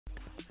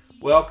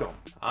Welcome.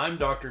 I'm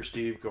Dr.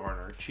 Steve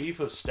Garner, Chief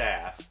of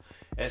Staff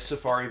at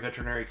Safari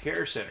Veterinary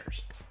Care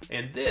Centers,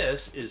 and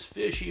this is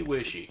Fishy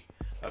Wishy,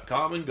 a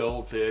common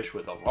goldfish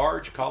with a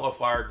large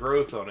cauliflower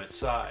growth on its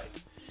side.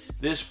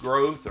 This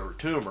growth, or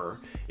tumor,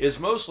 is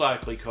most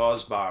likely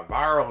caused by a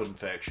viral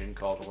infection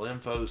called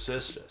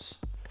lymphocystis.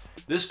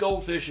 This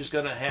goldfish is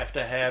going to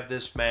have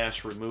this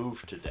mass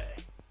removed today.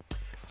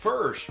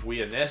 First, we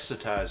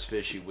anesthetize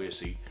Fishy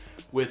Wishy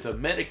with a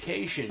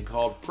medication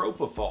called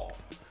propofol,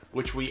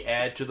 which we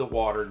add to the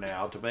water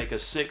now to make a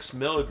 6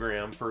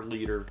 milligram per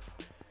liter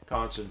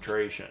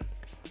concentration.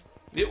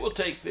 It will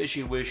take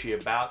Fishy Wishy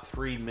about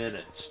 3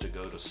 minutes to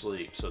go to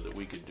sleep so that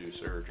we can do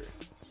surgery.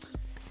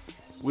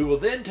 We will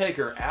then take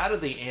her out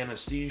of the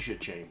anesthesia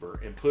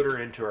chamber and put her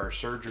into our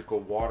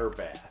surgical water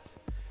bath.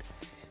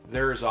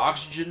 There is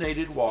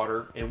oxygenated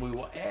water, and we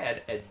will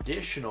add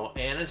additional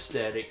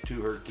anesthetic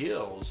to her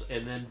gills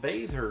and then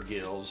bathe her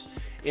gills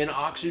in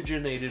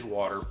oxygenated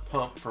water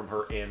pumped from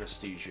her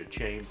anesthesia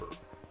chamber.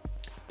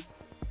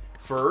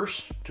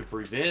 First, to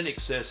prevent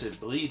excessive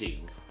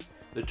bleeding,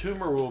 the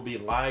tumor will be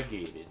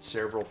ligated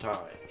several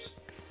times.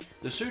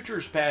 The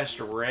sutures passed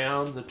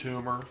around the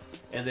tumor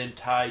and then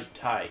tied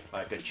tight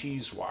like a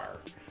cheese wire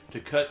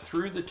to cut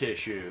through the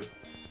tissue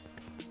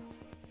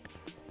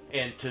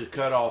and to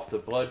cut off the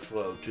blood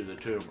flow to the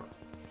tumor.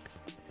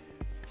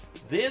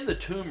 Then the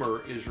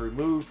tumor is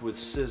removed with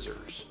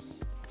scissors.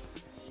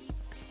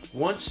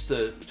 Once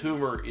the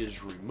tumor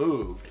is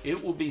removed,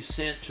 it will be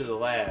sent to the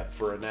lab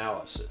for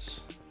analysis.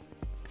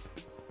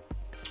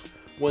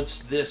 Once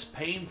this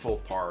painful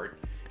part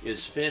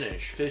is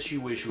finished, Fishy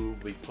Wishy will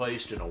be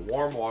placed in a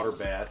warm water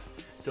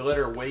bath to let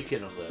her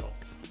waken a little.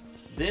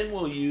 Then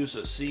we'll use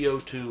a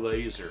CO2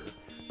 laser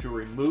to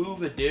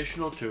remove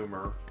additional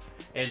tumor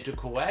and to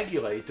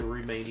coagulate the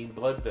remaining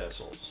blood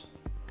vessels.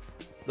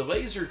 The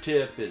laser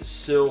tip is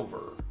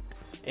silver,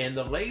 and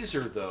the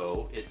laser,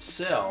 though,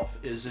 itself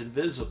is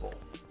invisible.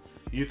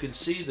 You can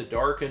see the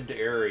darkened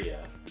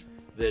area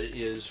that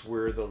is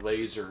where the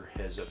laser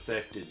has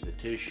affected the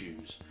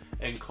tissues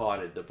and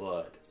clotted the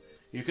blood.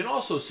 You can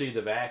also see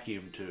the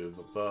vacuum tube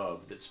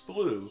above that's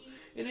blue,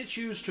 and it's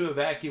used to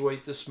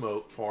evacuate the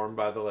smoke formed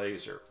by the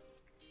laser.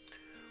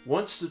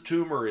 Once the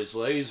tumor is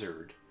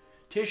lasered,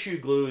 tissue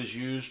glue is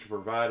used to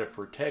provide a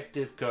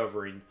protective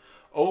covering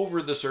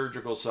over the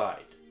surgical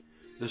site.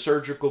 The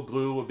surgical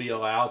glue will be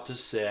allowed to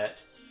set.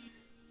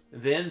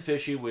 Then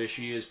Fishy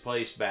Wishy is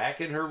placed back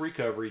in her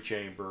recovery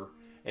chamber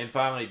and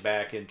finally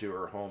back into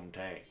her home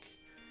tank.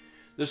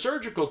 The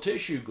surgical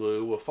tissue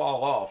glue will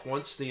fall off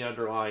once the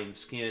underlying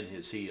skin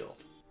has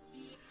healed.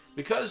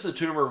 Because the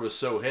tumor was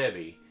so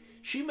heavy,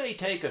 she may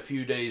take a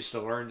few days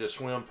to learn to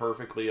swim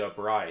perfectly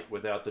upright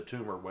without the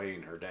tumor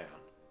weighing her down.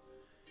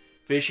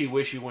 Fishy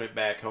Wishy went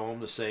back home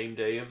the same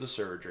day of the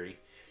surgery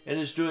and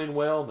is doing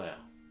well now.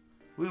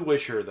 We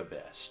wish her the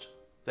best.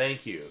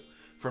 Thank you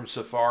from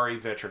Safari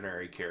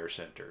Veterinary Care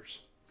Centers.